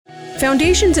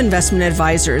Foundations Investment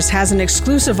Advisors has an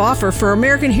exclusive offer for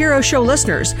American Hero Show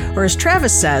listeners, or as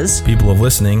Travis says, people of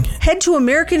listening, head to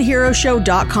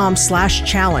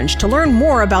AmericanHeroShow.com/challenge to learn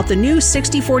more about the new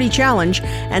 60/40 challenge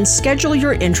and schedule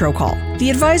your intro call.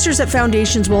 The advisors at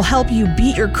Foundations will help you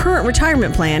beat your current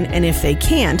retirement plan, and if they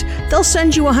can't, they'll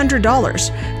send you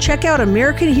 $100. Check out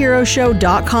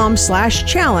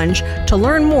AmericanHeroShow.com/challenge to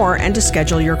learn more and to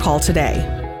schedule your call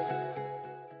today.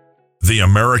 The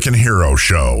American Hero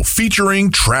Show,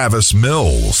 featuring Travis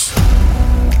Mills.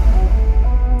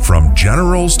 From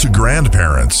generals to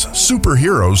grandparents,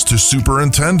 superheroes to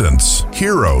superintendents,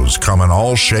 heroes come in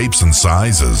all shapes and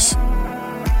sizes.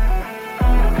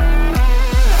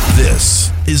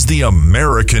 This is the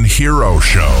American Hero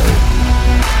Show.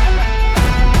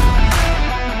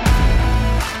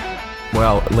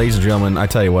 Well, ladies and gentlemen, I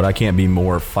tell you what, I can't be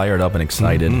more fired up and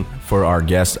excited for our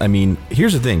guest. I mean,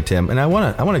 here's the thing, Tim, and I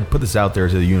want to put this out there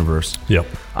to the universe. Yep.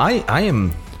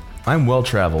 I'm well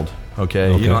traveled.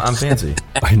 Okay, you know, I'm fancy.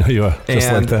 I know you are. Just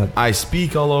and like that. I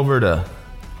speak all over to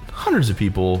hundreds of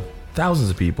people, thousands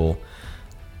of people,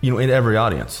 you know, in every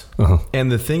audience. And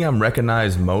the thing I'm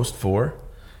recognized most for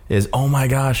is, oh my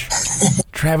gosh,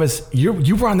 Travis,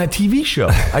 you were on that TV show.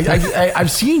 I've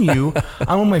seen you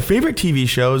on one of my favorite TV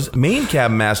shows, Maine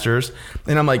Cabin Masters,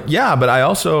 and I'm like, yeah, but I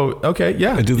also, okay,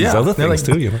 yeah, I do these other things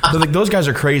too. You know? They're like, those guys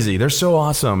are crazy. They're so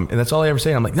awesome, and that's all I ever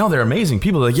say. I'm like, no, they're amazing.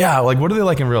 People are like, yeah, like what are they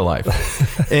like in real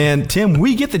life? And Tim,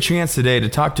 we get the chance today to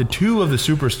talk to two of the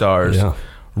superstars. Yeah.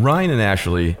 Ryan and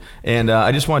Ashley, and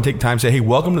I just want to take time to say, hey,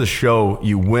 welcome to the show,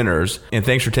 you winners, and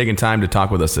thanks for taking time to talk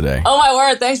with us today. Oh, my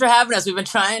word. Thanks for having us. We've been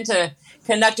trying to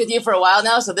connect with you for a while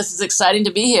now, so this is exciting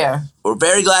to be here. We're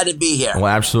very glad to be here. Well,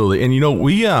 absolutely. And, you know,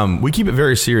 we keep it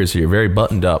very serious here, very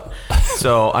buttoned up.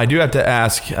 So I do have to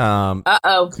ask, did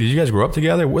you guys grow up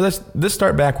together? Well, let's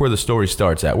start back where the story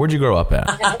starts at. Where'd you grow up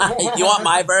at? You want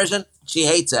my version? She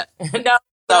hates it. No.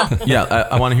 Yeah,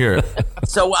 I want to hear it.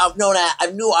 So I've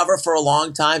knew of her for a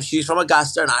long time. She's from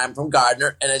Augusta and I'm from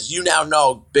Gardner. And as you now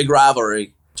know, big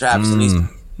rivalry, Travis and these.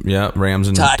 Yeah, Rams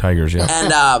and Tigers, yeah.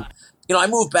 And, you know, I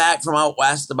moved back from out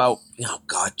west about,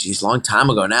 long time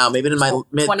ago now, maybe in my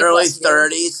early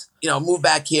 30s. You know, moved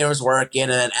back here, was working,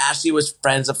 and then Ashley was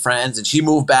friends of friends, and she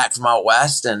moved back from out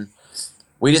west, and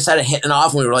we just started hitting it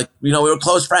off, and we were like, we were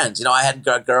close friends. You know, I had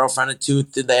a girlfriend or two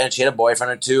there, and she had a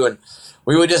boyfriend or two, and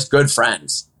we were just good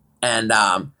friends. And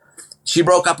she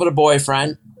broke up with a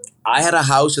boyfriend. I had a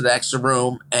house with an extra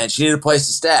room, and she needed a place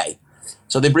to stay.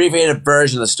 So the abbreviated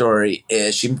version of the story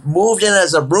is she moved in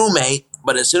as a roommate,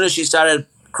 but as soon as she started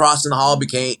crossing the hall,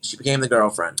 she became the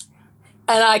girlfriend.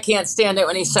 And I can't stand it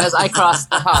when he says, I crossed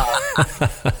the hall.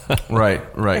 Right.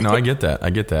 No, I get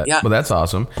that. Yeah. But that's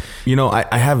awesome. You know,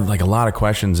 I have like a lot of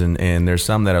questions, and there's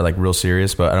some that are like real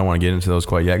serious, but I don't want to get into those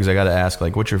quite yet because I got to ask,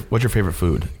 like, what's your favorite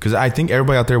food? Because I think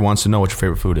everybody out there wants to know what your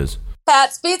favorite food is.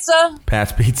 Pat's Pizza.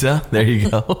 Pat's Pizza. There you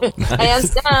go. Nice.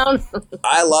 Hands down.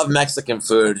 I love Mexican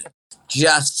food.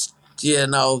 Just,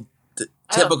 the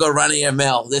typical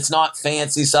run-of-your-mill. It's not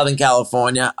fancy Southern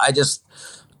California. I just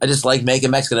like making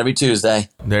Mexican every Tuesday.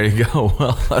 There you go.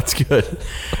 Well, that's good.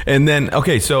 And then,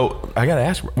 okay, so I got to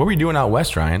ask, what were you doing out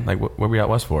west, Ryan? Like, what were you out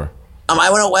west for? I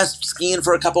went out west skiing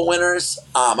for a couple winters.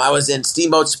 I was in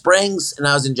Steamboat Springs, and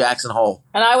I was in Jackson Hole.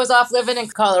 And I was off living in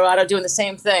Colorado doing the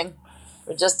same thing.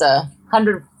 We're just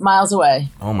 100 miles away.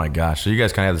 Oh, my gosh. So you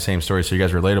guys kind of have the same story, so you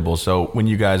guys are relatable. So when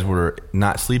you guys were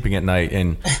not sleeping at night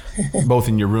and both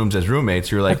in your rooms as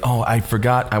roommates, you're like, oh, I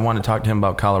forgot I want to talk to him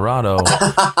about Colorado.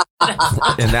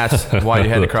 And that's why you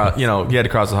had to cross,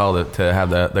 the hall to have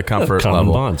the comfort Common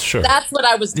level. bonds, sure. That's what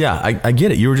I was doing. Yeah, I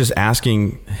get it. You were just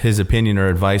asking his opinion or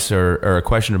advice or a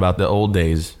question about the old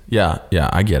days. Yeah,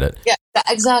 I get it. Yeah,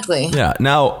 exactly. Yeah.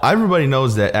 Now, everybody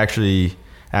knows that actually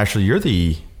you're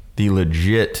the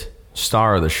legit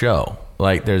star of the show.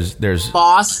 Like there's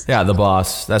boss. Yeah, the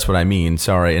boss. That's what I mean.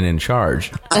 Sorry, and in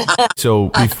charge. So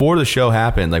before the show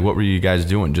happened, like what were you guys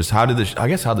doing? Just how'd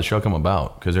the show come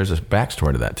about? Because there's a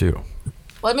backstory to that too.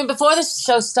 Well, I mean, before the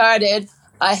show started,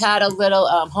 I had a little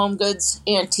home goods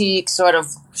antique sort of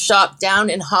shop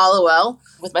down in Hollowell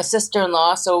with my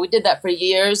sister-in-law. So we did that for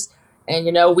years, and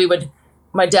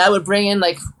my dad would bring in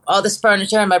like all this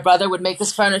furniture, and my brother would make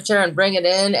this furniture and bring it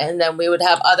in, and then we would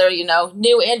have other,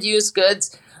 new and used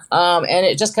goods. And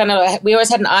it just we always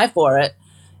had an eye for it.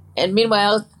 And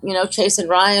meanwhile, Chase and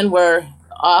Ryan were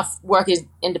off working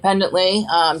independently,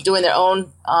 doing their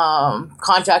own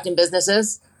contracting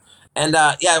businesses. And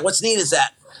what's neat is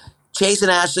that Chase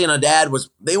and Ashley and our dad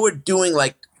they were doing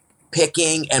like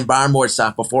picking and barn board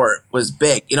stuff before it was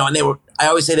big, and I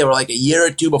always say they were like a year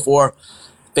or two before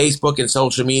Facebook and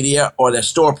social media, or their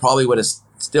store probably would have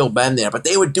still been there. But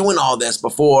they were doing all this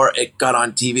before it got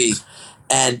on TV.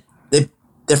 And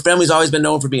their family's always been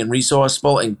known for being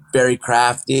resourceful and very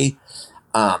crafty,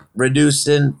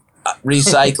 reducing,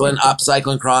 recycling,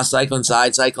 upcycling, cross-cycling,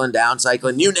 side-cycling,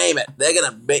 down-cycling, you name it.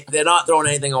 They're not throwing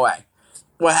anything away.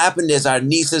 What happened is our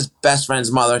niece's best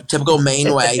friend's mother, typical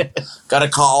Maine way, got a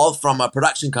call from a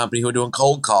production company who were doing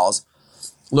cold calls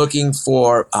looking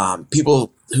for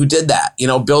people who did that,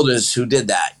 builders who did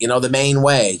that, the Maine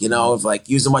way, of like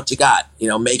using what you got,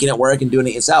 making it work and doing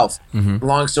it yourself. Mm-hmm.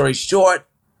 Long story short,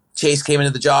 Chase came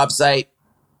into the job site.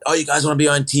 Oh, you guys want to be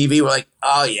on TV? We're like,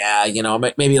 oh yeah,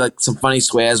 maybe like some funny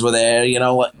squares were there, We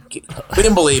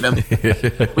didn't believe him.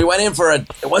 We went in for it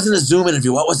wasn't a Zoom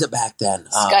interview. What was it back then?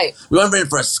 Skype. We went in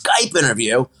for a Skype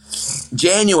interview.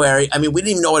 January. I mean, we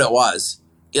didn't even know what it was.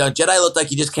 Jedi looked like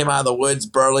he just came out of the woods,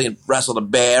 burly, and wrestled a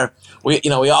bear. We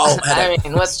all had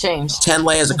what's changed? 10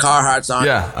 layers of Carhartts on.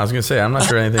 Yeah, I was going to say, I'm not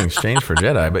sure anything's changed for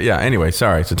Jedi. But yeah, anyway,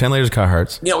 sorry. So 10 layers of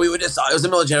Carhartts. We were just, it was the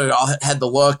middle of January. We all had the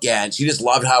look, and she just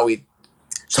loved how we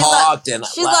talked and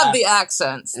she loved the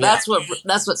accents. Yeah.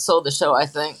 That's what sold the show, I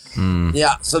think.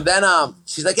 Yeah. So then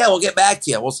she's like, yeah, we'll get back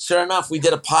to you. Well, sure enough, we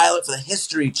did a pilot for the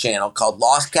History Channel called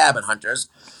Lost Cabin Hunters,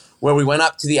 where we went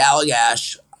up to the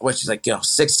Allagash, which is like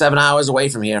 6-7 hours away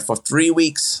from here, for 3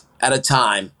 weeks at a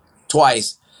time,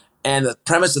 twice. And the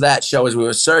premise of that show is we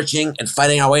were searching and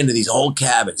fighting our way into these old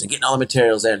cabins and getting all the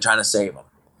materials there and trying to save them.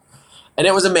 And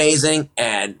it was amazing.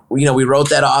 And, we wrote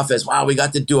that off as, wow, we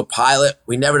got to do a pilot.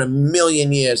 We never in a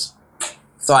million years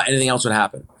thought anything else would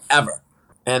happen, ever.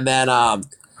 And then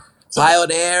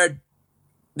pilot aired.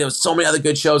 There was so many other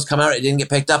good shows come out. It didn't get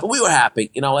picked up. But we were happy.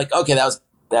 Okay, that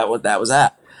was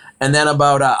that. And then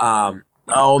about,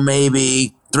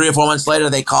 maybe 3 or 4 months later,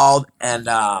 they called and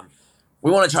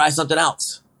we want to try something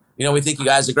else. We think you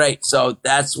guys are great. So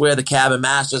that's where the Cabin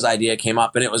Masters idea came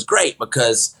up. And it was great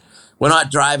because we're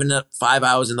not driving 5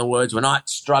 hours in the woods. We're not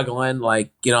struggling.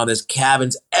 There's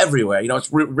cabins everywhere.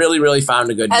 It's really, really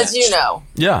found a good niche. As you know.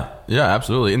 Yeah,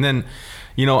 absolutely. And then,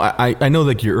 I know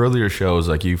like your earlier shows,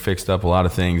 like you fixed up a lot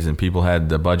of things and people had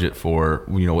the budget for,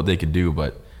 what they could do.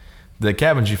 But the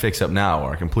cabins you fix up now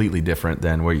are completely different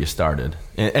than where you started.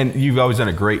 And you've always done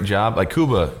a great job. Like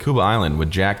Cuba Island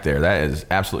with Jack there, that is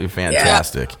absolutely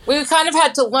fantastic. Yeah. We kind of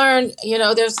had to learn,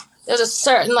 there's a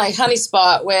certain like honey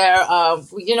spot where,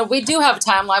 we do have a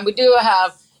timeline. We do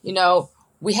have,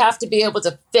 we have to be able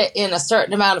to fit in a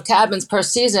certain amount of cabins per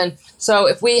season. So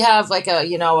if we have like a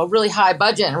really high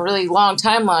budget and a really long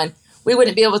timeline, we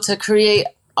wouldn't be able to create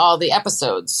all the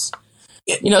episodes.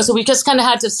 So we just kind of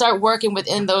had to start working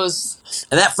within those.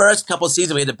 And that first couple of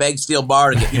seasons, we had to beg Steel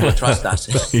Bar to get people to trust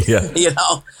us. Yeah.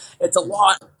 It's a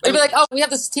lot. We'd be like, oh, we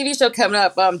have this TV show coming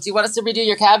up. Do you want us to redo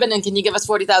your cabin? And can you give us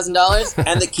 $40,000?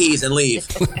 And the keys and leave.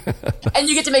 And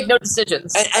you get to make no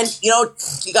decisions. And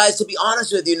you guys, to be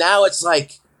honest with you, now it's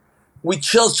like we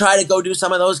still try to go do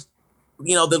some of those,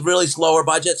 the really slower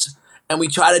budgets. And we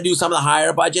try to do some of the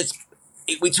higher budgets.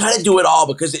 We try to do it all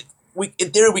because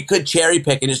in theory, we could cherry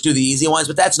pick and just do the easy ones,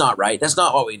 but that's not right. That's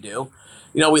not what we do.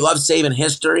 We love saving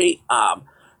history.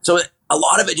 So a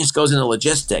lot of it just goes into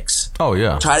logistics. Oh,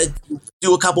 yeah. Try to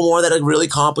do a couple more that are really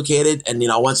complicated and,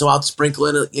 once in a while sprinkle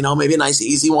in, maybe a nice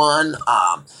easy one.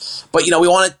 But,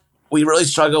 we really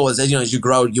struggle with, as you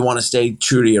grow, you want to stay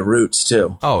true to your roots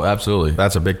too. Oh, absolutely.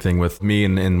 That's a big thing with me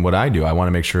and what I do. I want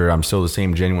to make sure I'm still the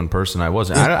same genuine person I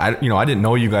was. I didn't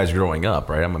know you guys growing up,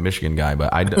 right? I'm a Michigan guy,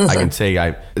 but I can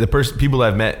say people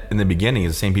I've met in the beginning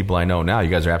is the same people I know now. You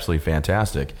guys are absolutely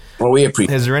fantastic. Well, we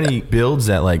appreciate. Is there any builds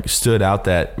that like stood out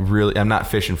that really? I'm not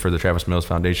fishing for the Travis Mills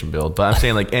Foundation build, but I'm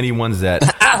saying like any ones that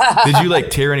did you like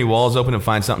tear any walls open and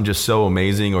find something just so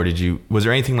amazing, or was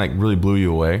there anything like really blew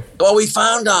you away? Well, we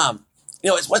found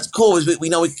what's cool is we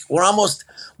know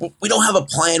we don't have a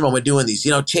plan when we're doing these.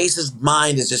 Chase's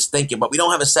mind is just thinking, but we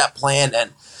don't have a set plan.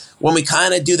 And when we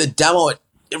kind of do the demo, it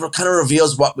kind of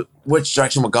reveals which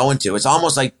direction we're going to. It's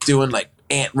almost like doing like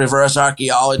reverse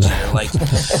archaeology or like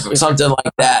something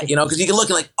like that, because you can look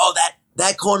at like, oh,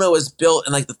 that corner was built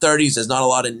in like the 30s. There's not a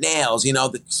lot of nails,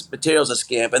 the materials are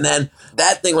scamp. And then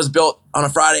that thing was built on a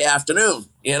Friday afternoon,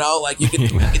 like you can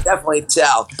definitely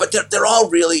tell. But they're all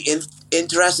really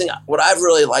interesting. What I've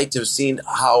really liked to have seen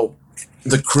how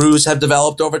the crews have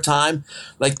developed over time,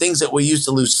 like things that we used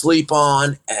to lose sleep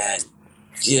on and,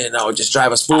 just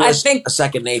drive us foolish. I think a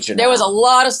second nature now. There was a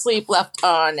lot of sleep left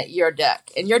on your deck,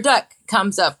 and your deck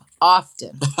comes up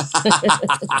often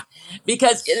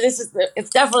because it's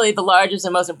definitely the largest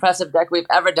and most impressive deck we've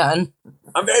ever done.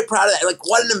 I'm very proud of that. Like,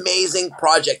 what an amazing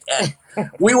project. And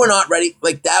we were not ready.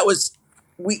 Like, that was,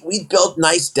 we built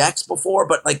nice decks before,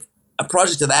 but like a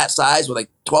project of that size with like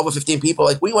 12 or 15 people,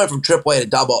 like we went from AAA to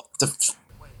double to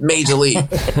major league.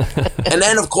 And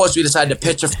then, of course, we decided to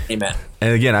pitch a frame it.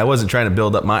 And again, I wasn't trying to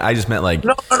build up I just meant like,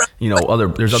 there's other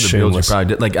builds you probably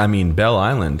did. Like, I mean, Bell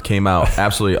Island came out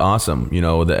absolutely awesome.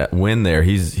 The win there,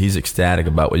 he's ecstatic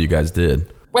about what you guys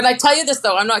did. When I tell you this,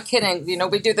 though, I'm not kidding.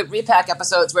 We do the repack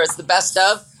episodes where it's the best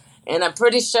of, and I'm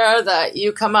pretty sure that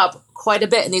you come up quite a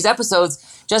bit in these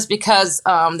episodes just because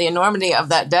the enormity of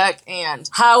that deck and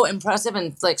how impressive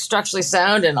and like structurally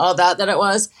sound and all that it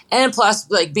was. And plus,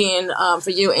 like being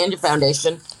for you and your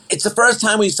foundation. It's the first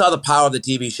time we saw the power of the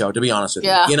TV show, to be honest with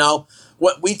you.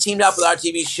 What we teamed up with our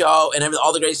TV show and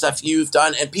all the great stuff you've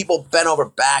done, and people bent over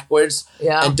backwards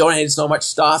and donated so much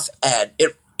stuff. And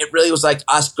it really was like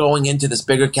us going into this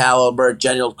bigger caliber,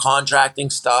 general contracting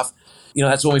stuff.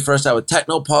 That's when we first started with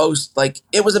Technopost. Like,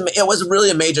 it was really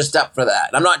a major step for that.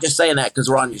 And I'm not just saying that because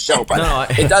we're on your show, but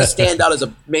it does stand out as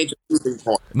a major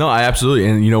point. No, I absolutely.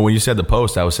 And, when you said the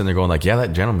post, I was sitting there going like, yeah,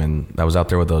 that gentleman that was out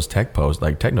there with those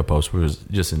Technoposts was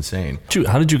just insane.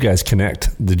 How did you guys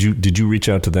connect? Did you reach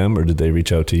out to them or did they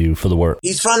reach out to you for the work?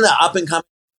 He's from the up-and-coming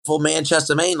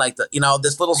Manchester, Maine, like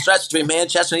this little stretch between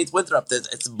Manchester and East Winthrop.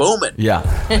 It's booming.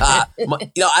 Yeah.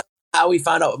 How we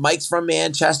found out Mike's from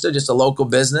Manchester, just a local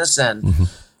business, and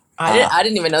I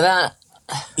didn't even know that.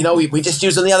 We just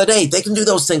used them the other day. They can do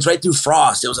those things right through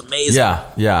frost. It was amazing.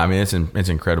 Yeah. I mean, it's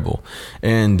incredible.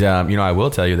 And I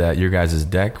will tell you that your guys'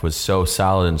 deck was so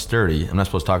solid and sturdy. I'm not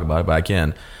supposed to talk about it, but I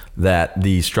can. That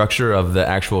the structure of the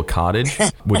actual cottage,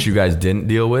 which you guys didn't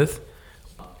deal with,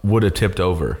 would have tipped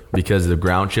over because the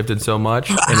ground shifted so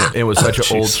much, and it was such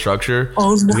an old structure.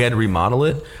 Oh, no. We had to remodel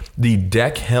it. The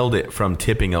deck held it from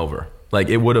tipping over. Like,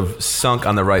 it would have sunk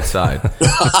on the right side.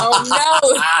 Oh,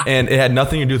 no. And it had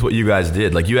nothing to do with what you guys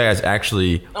did. Like, you guys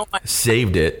actually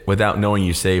saved it without knowing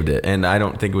you saved it. And I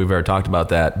don't think we've ever talked about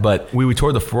that. But we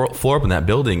tore the floor up in that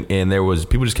building, and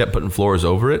people just kept putting floors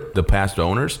over it, the past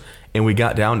owners. And we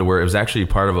got down to where it was actually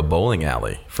part of a bowling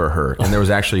alley for her. And there was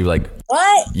actually like...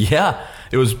 What? Yeah.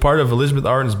 It was part of Elizabeth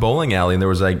Arden's bowling alley. And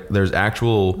there's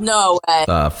actual... No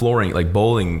way. Flooring, like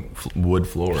bowling wood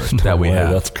floor that we have.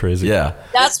 That's crazy. Yeah.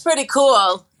 That's pretty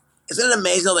cool. Isn't it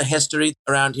amazing the history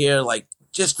around here? Like,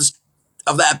 just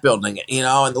of that building,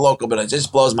 and the local building. It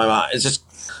just blows my mind. It's just...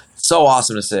 so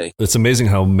awesome to see. It's amazing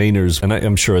how Mainers, and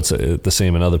I'm sure it's the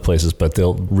same in other places, but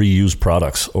they'll reuse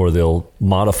products or they'll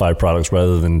modify products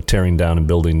rather than tearing down and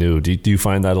building new. Do you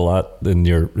find that a lot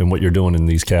in what you're doing in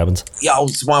these cabins? Yeah,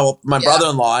 my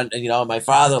brother-in-law and my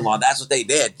father-in-law, that's what they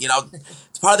did.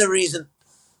 It's part of the reason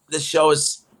this show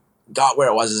has got where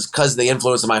it was is because of the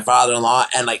influence of my father-in-law.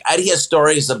 And like, I'd hear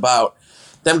stories about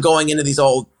them going into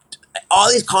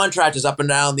all these contractors up and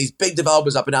down, these big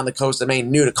developers up and down the coast of Maine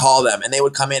knew to call them, and they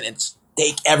would come in and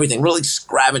stake everything, really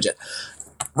scavenge it,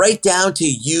 right down to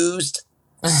used,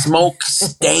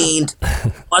 smoke-stained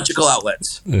electrical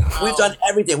outlets. Yeah. We've done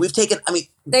everything. We've taken,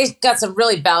 they got some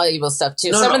really valuable stuff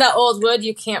too. Some of that old wood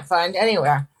you can't find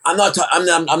anywhere. I'm not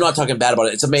talking bad about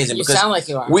it. It's amazing. You sound like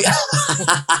you are.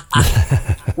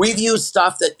 We've used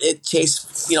stuff that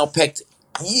Chase, picked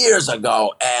years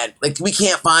ago, and like we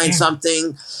can't find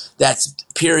something that's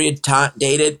period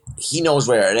dated. He knows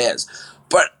where it is,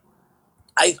 but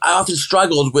I often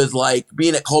struggled with like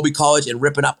being at Colby College and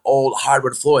ripping up old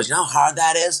hardwood floors. You know how hard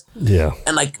that is? Yeah.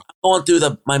 And like going through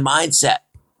my mindset,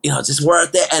 it's just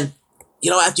worth it. And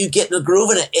after you get in the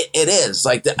groove in it is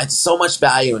like it's so much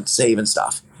value in saving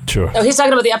stuff. Sure. Oh, he's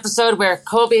talking about the episode where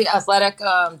Colby Athletic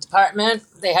Department,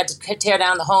 they had to tear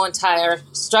down the whole entire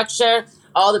structure,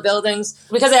 all the buildings,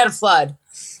 because they had a flood.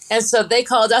 And so they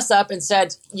called us up and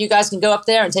said, you guys can go up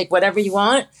there and take whatever you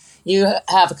want. You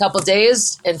have a couple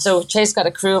days. And so Chase got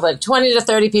a crew of like 20 to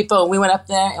 30 people, and we went up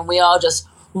there and we all just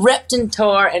ripped and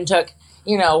tore and took,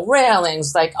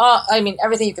 railings, like,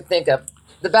 everything you could think of.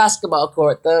 The basketball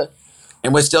court,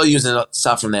 and we're still using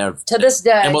stuff from there. To this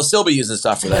day. And we'll still be using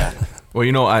stuff from there.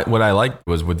 Well, what I liked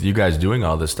was with you guys doing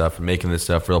all this stuff and making this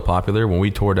stuff real popular. When we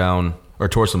tore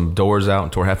some doors out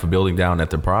and tore half a building down at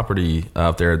the property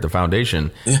up there at the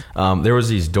foundation, there was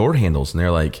these door handles, and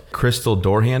they're like crystal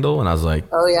door handle. And I was like,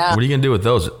 oh, yeah. What are you going to do with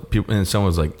those? And someone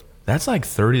was like, that's like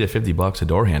 $30 to $50 a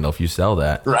door handle if you sell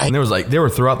that. Right. And they were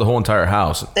throughout the whole entire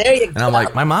house. There you go. And I'm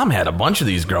like, my mom had a bunch of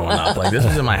these growing up. Like, this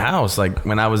was in my house. Like,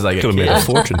 when I was like a kid. Could have made a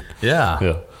fortune.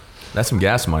 Yeah. That's some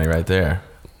gas money right there.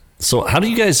 So how do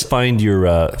you guys find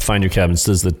your cabins?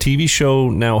 Does the TV show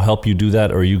now help you do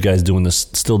that, or are you guys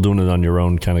still doing it on your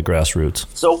own kind of grassroots?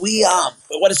 So we,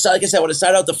 like I said, when it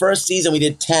started out the first season, we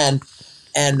did 10,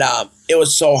 and it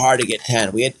was so hard to get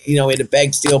 10. We had to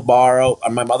beg, steal, borrow.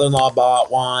 My mother-in-law bought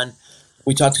one.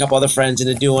 We talked to a couple other friends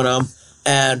into doing them,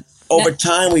 and over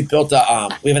time we built we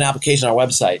have an application on our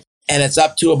website. and it's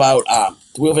up to about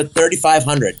we have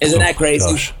 3,500. Isn't that crazy?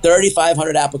 Gosh.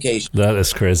 3,500 applications. That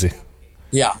is crazy.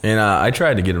 Yeah. And I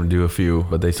tried to get them to do a few,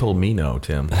 but they told me no,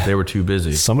 Tim. They were too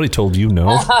busy. Somebody told you no?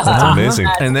 That's amazing.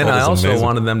 And then That I is also amazing.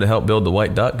 wanted them to help build the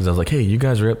White Duck because I was like, hey, you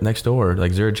guys are up next door.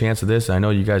 Like, is there a chance of this? I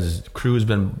know you guys' crew's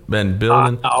been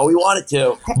building. Oh, we wanted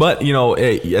to. But, you know,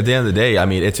 at the end of the day, I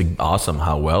mean, it's awesome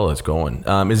how well it's going.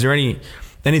 Is there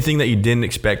anything that you didn't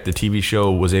expect the TV show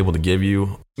was able to give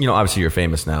you? You know, obviously you're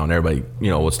famous now and everybody, you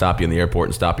know, will stop you in the airport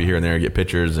and stop you here and there and get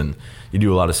pictures and you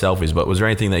do a lot of selfies. But was there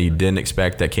anything that you didn't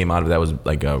expect that came out of that was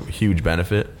like a huge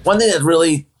benefit? One thing that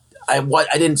really I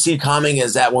didn't see coming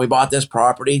is that when we bought this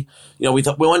property, you know, we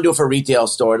wanted to do it for a retail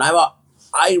store. And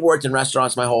I worked in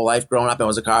restaurants my whole life growing up. I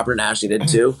was a carpenter and Ashley did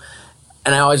too.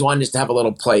 And I always wanted just to have a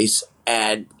little place.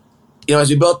 And, you know, as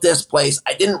we built this place,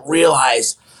 I didn't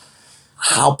realize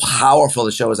how powerful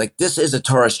the show is. Like, this is a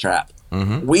tourist trap.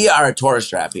 Mm-hmm. We are a tourist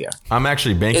trap here. I'm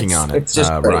actually banking on it, it's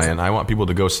just Brian. I want people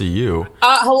to go see you.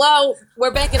 Hello,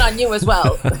 we're banking on you as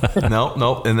well.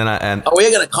 Nope. And then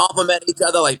we're going to compliment each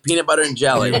other like peanut butter and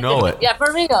jelly. You know it. Yeah,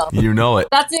 for real. You know it.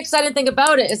 That's the exciting thing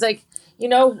about it is like, you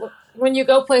know, when you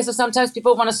go places, sometimes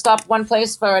people want to stop one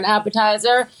place for an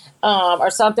appetizer or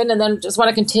something and then just want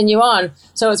to continue on.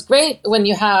 So it's great when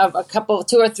you have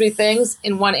two or three things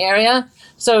in one area.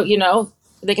 So, you know,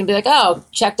 they can be like, oh,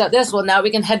 checked out this. Well, now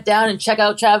we can head down and check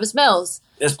out Travis Mills.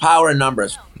 There's power in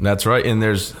numbers. That's right. And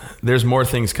there's more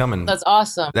things coming. That's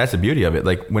awesome. That's the beauty of it.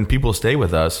 Like when people stay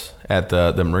with us at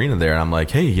the marina there, and I'm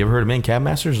like, hey, you ever heard of Maine Cab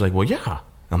Masters? Like, well, yeah.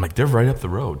 I'm like, they're right up the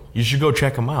road. You should go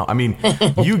check them out. I mean,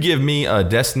 you give me a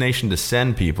destination to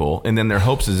send people, and then their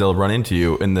hopes is they'll run into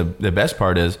you. And the best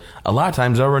part is, a lot of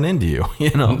times they'll run into you.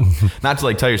 You know, not to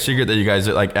like tell your secret that you guys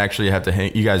like actually have to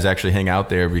hang. You guys actually hang out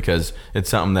there because it's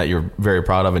something that you're very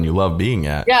proud of and you love being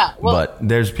at. Yeah. Well, but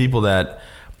there's people that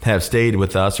have stayed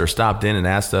with us or stopped in and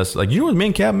asked us, like, you know,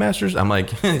 Maine Cab Masters. I'm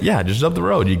like, yeah, just up the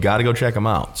road. You got to go check them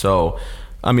out. So.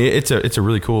 I mean, it's a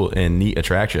really cool and neat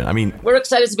attraction. I mean, we're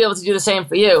excited to be able to do the same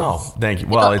for you. Oh, thank you.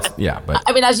 Well, but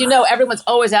I mean, as you know, everyone's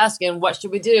always asking, what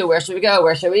should we do? Where should we go?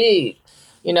 Where should we eat?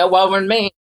 You know, while we're in Maine,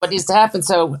 what needs to happen?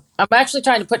 So I'm actually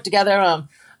trying to put together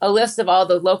a list of all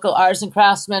the local artisan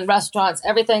craftsmen, restaurants,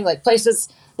 everything, like places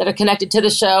that are connected to the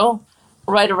show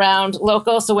right around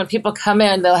local. So when people come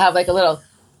in, they'll have like a little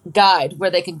guide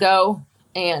where they can go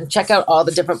and check out all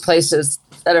the different places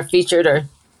that are featured or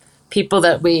people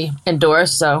that we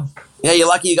endorse. So yeah, you're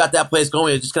lucky you got that place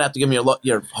going. You're just gonna have to give me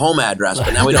your home address,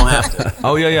 but now we don't have to.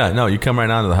 Oh yeah. No, you come right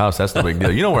onto the house. That's the big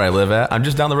deal. You know where I live at. I'm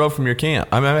just down the road from your camp.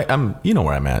 I'm you know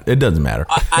where I'm at. It doesn't matter.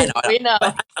 I know. We know.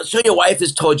 But I'm sure your wife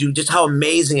has told you just how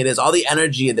amazing it is. All the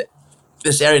energy in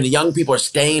this area, and the young people are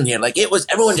staying here. Like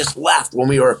everyone just left when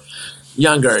we were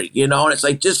younger, you know, and it's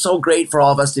like just so great for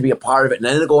all of us to be a part of it. And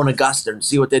then to go in Augusta and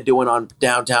see what they're doing on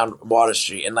downtown Water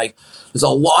Street. And like, there's a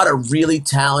lot of really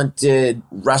talented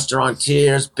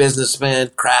restaurateurs,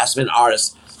 businessmen, craftsmen,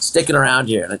 artists sticking around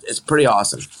here. And it's pretty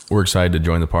awesome. We're excited to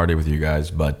join the party with you guys,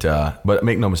 but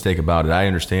make no mistake about it. I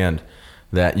understand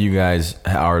that you guys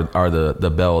are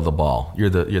the belle of the ball. You're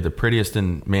the prettiest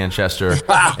in Manchester,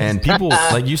 and people,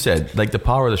 like you said, like the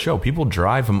power of the show. People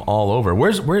drive from all over.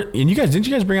 And you guys didn't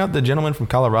you guys bring out the gentleman from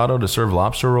Colorado to serve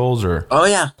lobster rolls? Or oh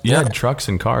yeah, you had trucks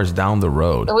and cars down the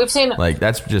road. So we've seen like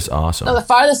that's just awesome. So the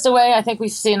farthest away, I think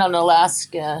we've seen an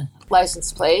Alaska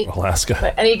license plate. Alaska.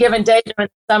 But any given day during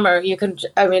the summer, you can.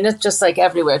 I mean, it's just like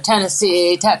everywhere: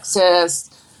 Tennessee, Texas,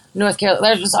 North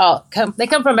Carolina. They're just they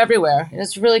come from everywhere, and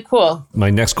it's really cool. My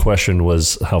next question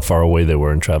was how far away they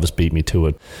were, and Travis beat me to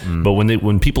it. But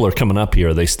when people are coming up here,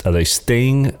 are they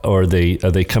staying, or are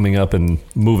they coming up and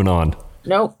moving on?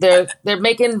 No, they're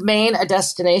making Maine a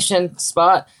destination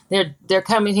spot. They're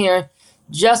coming here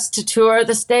just to tour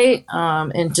the state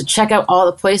and to check out all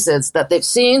the places that they've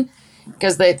seen,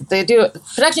 because they do.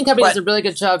 Production company does a really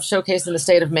good job showcasing the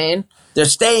state of Maine. They're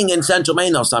staying in Central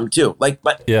Maine though, some too. It's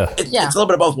a little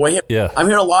bit of both. I'm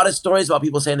hearing a lot of stories about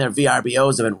people saying their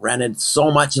VRBOs have been rented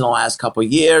so much in the last couple of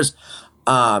years.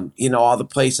 You know, all the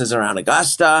places around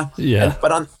Augusta. Yeah.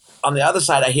 But on the other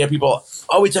side, I hear people,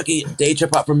 we took a day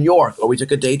trip up from York, or we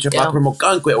took a day trip up from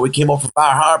Algonquin, or we came over from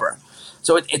Bar Harbor.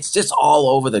 So it's just all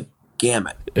over the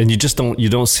gamut. And you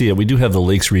don't see it. We do have the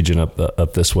Lakes region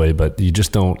up this way, but you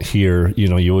just don't hear,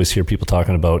 you always hear people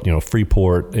talking about,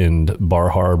 Freeport and Bar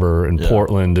Harbor and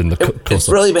Portland and it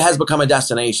really has become a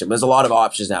destination. There's a lot of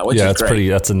options now, which is great.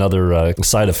 That's another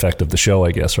side effect of the show,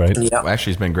 I guess, right? Yeah.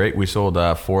 Actually, it's been great. We sold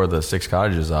 4 of the 6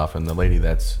 cottages off, and the lady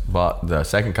that's bought the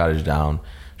second cottage down,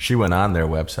 she went on their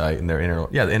website and the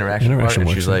interaction part, and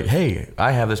she's like, hey,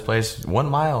 I have this place 1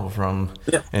 mile from,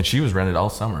 and she was rented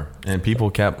all summer, and people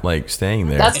kept like staying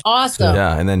there. That's awesome.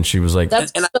 Yeah, and then she was like,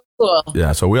 that's so cool.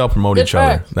 Yeah, so we all promote each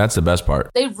other. That's the best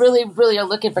part. They really, really are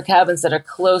looking for cabins that are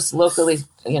close locally,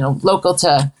 local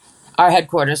to our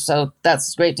headquarters. So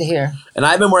that's great to hear. And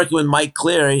I've been working with Mike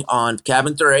Cleary on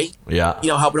Cabin 3. Yeah.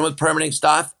 Helping him with permitting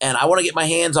stuff. And I want to get my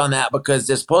hands on that because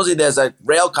supposedly there's a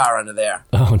rail car under there.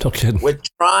 Oh, no kidding. We're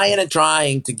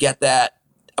trying to get that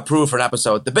approved for an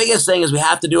episode. The biggest thing is we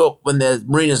have to do it when the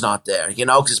marina's not there,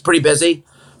 because it's pretty busy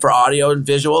for audio and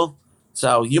visual.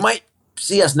 So you might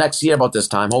see us next year about this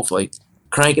time, hopefully,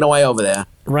 cranking away over there.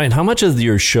 Ryan, how much of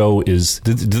your show is?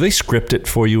 Do they script it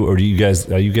for you, or are you guys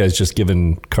just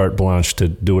given carte blanche to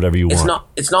do whatever you want?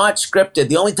 It's not scripted.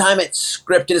 The only time it's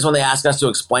scripted is when they ask us to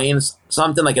explain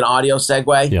something like an audio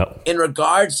segue. Yep. In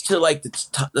regards to like the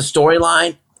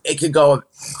storyline, it could go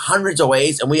hundreds of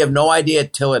ways, and we have no idea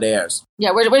till it airs.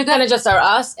 Yeah, we're going to just are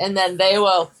us, and then they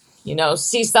will,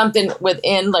 see something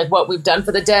within like what we've done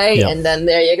for the day, Yep. and then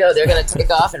there you go. They're going to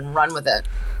take off and run with it.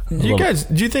 Do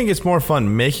you think it's more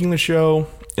fun making the show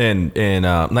and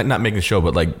not making the show,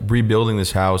 but like rebuilding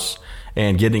this house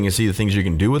and getting to see the things you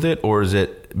can do with it, or is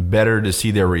it better to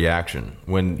see their reaction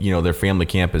when their family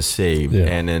camp is saved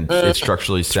and then it's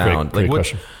structurally sound? Great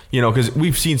question. Because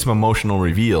we've seen some emotional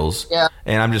reveals,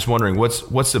 and I'm just wondering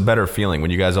what's the better feeling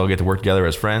when you guys all get to work together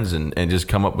as friends and just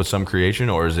come up with some creation,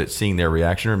 or is it seeing their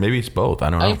reaction, or maybe it's both? I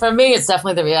don't know. I mean, for me, it's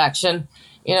definitely the reaction.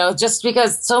 Just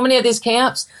because so many of these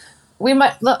camps.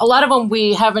 A lot of them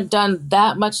we haven't done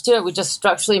that much to it. We just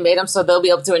structurally made them so they'll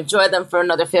be able to enjoy them for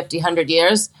another 50, 100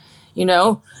 years.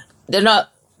 They're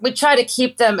not. We try to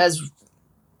keep them as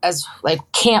like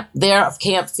camp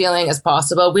feeling as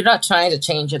possible. We're not trying to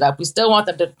change it up. We still want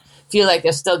them to feel like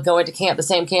they're still going to camp, the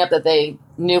same camp that they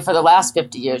knew for the last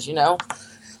 50 years.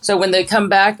 So when they come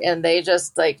back and they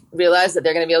just like realize that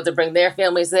they're going to be able to bring their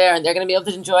families there and they're going to be able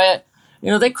to enjoy it.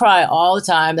 They cry all the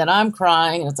time that I'm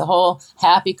crying. And it's a whole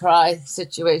happy cry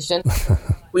situation.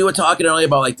 We were talking earlier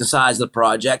about like the size of the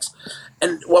projects.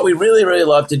 And what we really, really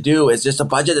love to do is just a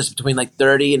budget that's between like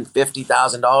 $30,000 and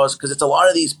 $50,000 because it's a lot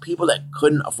of these people that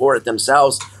couldn't afford it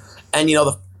themselves. And,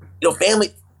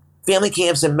 family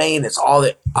camps in Maine, it's all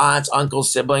the aunts,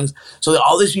 uncles, siblings. So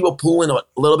all these people pool in a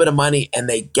little bit of money and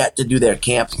they get to do their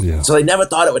camp. Yeah. So they never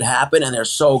thought it would happen and they're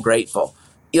so grateful.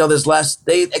 There's less,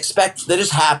 they're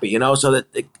just happy, so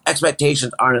that the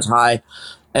expectations aren't as high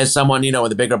as someone,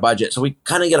 with a bigger budget. So we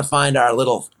kind of got to find our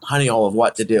little honey hole of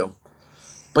what to do.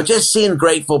 But just seeing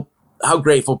how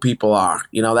grateful people are,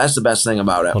 that's the best thing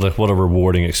about it. What a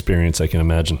rewarding experience, I can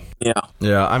imagine. Yeah.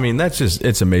 Yeah, I mean,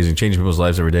 it's amazing. Changing people's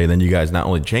lives every day. Then you guys not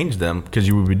only change them, because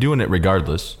you would be doing it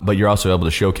regardless, but you're also able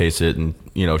to showcase it and,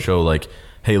 show like,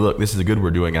 hey, look, this is the good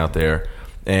we're doing out there.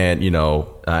 And,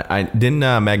 I didn't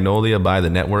Magnolia buy the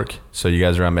network, so you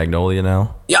guys are on Magnolia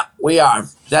now? Yeah, we are.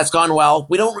 That's gone well.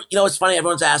 We don't, it's funny,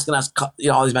 everyone's asking us,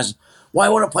 all these messages, why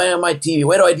won't I play on my TV?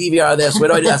 Where do I DVR this? Where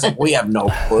do I do that? We have no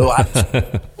clue.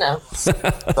 No.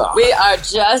 We are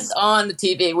just on the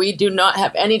TV. We do not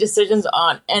have any decisions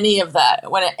on any of that.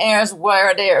 When it airs, where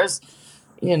it airs,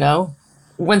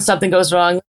 when something goes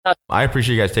wrong. I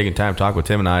appreciate you guys taking time to talk with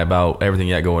Tim and I about everything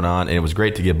you got going on. And it was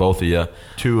great to get both of you,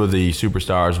 two of the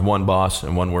superstars, one boss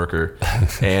and one worker.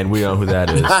 And we know who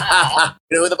that is.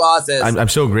 We know who the boss is. I'm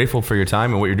so grateful for your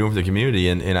time and what you're doing for the community.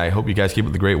 And I hope you guys keep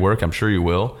up the great work. I'm sure you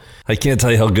will. I can't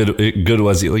tell you how good it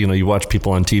was. You watch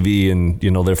people on TV and,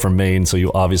 they're from Maine, so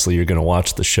you're going to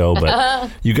watch the show.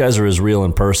 But you guys are as real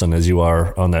in person as you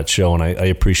are on that show, and I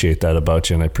appreciate that about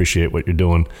you, and I appreciate what you're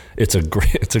doing. It's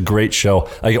a great show.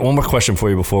 I got one more question for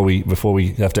you before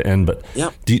we have to end. But yeah.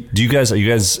 are you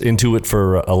guys into it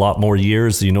for a lot more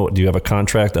years? Do you have a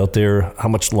contract out there? How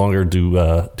much longer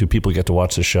do people get to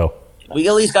watch the show? We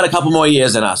at least got a couple more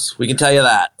years in us. We can tell you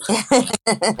that.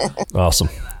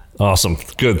 Awesome.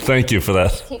 Good. Thank you for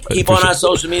that. Keep on our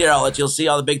social media outlets. You'll see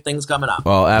all the big things coming up.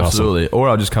 Oh, absolutely. Awesome. Or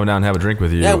I'll just come down and have a drink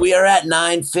with you. Yeah, we are at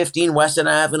 915 Western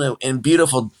Avenue in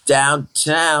beautiful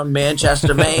downtown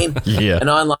Manchester, Maine. Yeah. And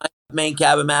online,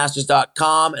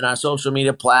 mainecabinmasters.com, and our social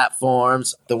media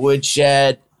platforms, The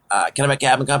Woodshed, Kennebec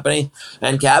Cabin Company,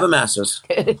 and Cabin Masters.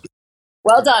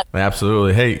 Well done.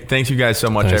 Absolutely. Hey, thanks you guys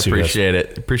so much. Thanks, I appreciate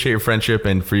it. Appreciate your friendship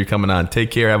and for you coming on. Take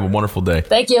care. Have a wonderful day.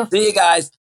 Thank you. See you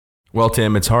guys. Well,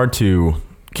 Tim, it's hard to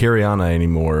carry on any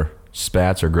more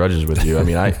spats or grudges with you. I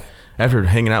mean, after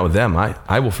hanging out with them,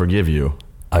 I will forgive you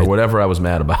for whatever I was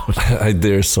mad about.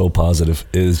 They're so positive.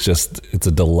 It's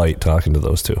a delight talking to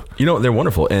those two. They're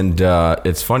wonderful. And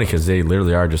it's funny because they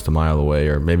literally are just a mile away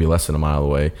or maybe less than a mile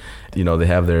away. They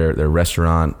have their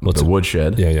restaurant, the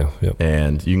Woodshed. Yeah.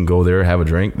 And you can go there, have a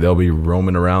drink. They'll be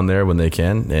roaming around there when they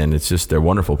can. And it's just, they're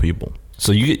wonderful people.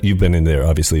 So you've been in there,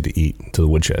 obviously, to eat, to the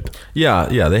woodshed.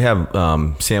 Yeah. They have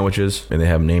sandwiches, and they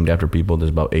have named after people. There's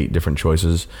about 8 different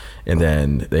choices. And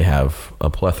then they have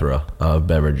a plethora of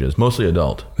beverages, mostly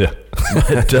adult. Yeah.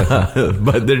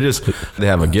 But they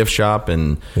have a gift shop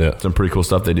and some pretty cool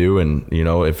stuff they do. And,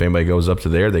 if anybody goes up to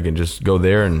there, they can just go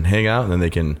there and hang out, and then they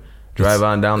can drive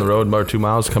on down the road about 2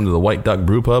 miles, come to the White Duck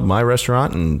Brew Pub, my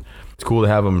restaurant. And it's cool to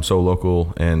have them so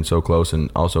local and so close,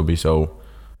 and also be so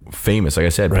famous. Like I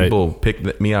said, people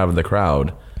picked me out of the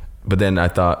crowd, but then I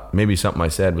thought maybe something I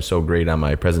said was so great on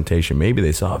my presentation, maybe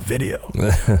they saw a video.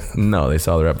 No, they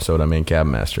saw their episode on Maine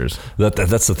Cabin Masters.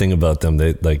 That's the thing about them.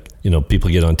 They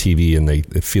people get on TV and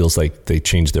it feels like they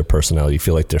change their personality. You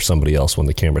feel like they're somebody else when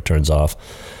the camera turns off.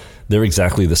 They're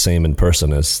exactly the same in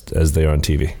person as they are on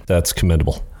TV. That's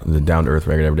commendable. The down-to-earth,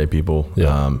 regular, everyday people.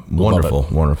 Yeah.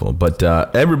 Wonderful. But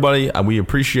everybody, we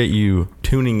appreciate you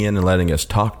tuning in and letting us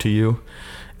talk to you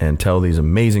and tell these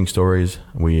amazing stories.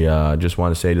 We just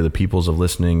want to say to the peoples of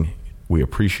listening, we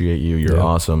appreciate you. You're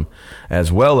awesome.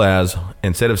 As well as,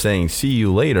 instead of saying see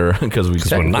you later, because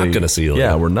we're not going to see you later.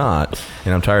 Yeah, we're not.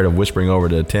 And I'm tired of whispering over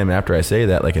to Tim after I say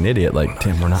that like an idiot. Like,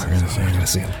 Tim, we're not going to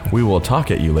see you. We will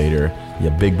talk at you later, you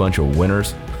big bunch of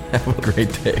winners. Have a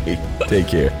great day. Take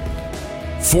care.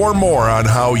 For more on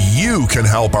how you can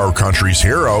help our country's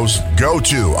heroes, go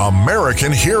to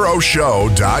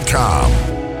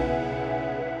AmericanHeroShow.com.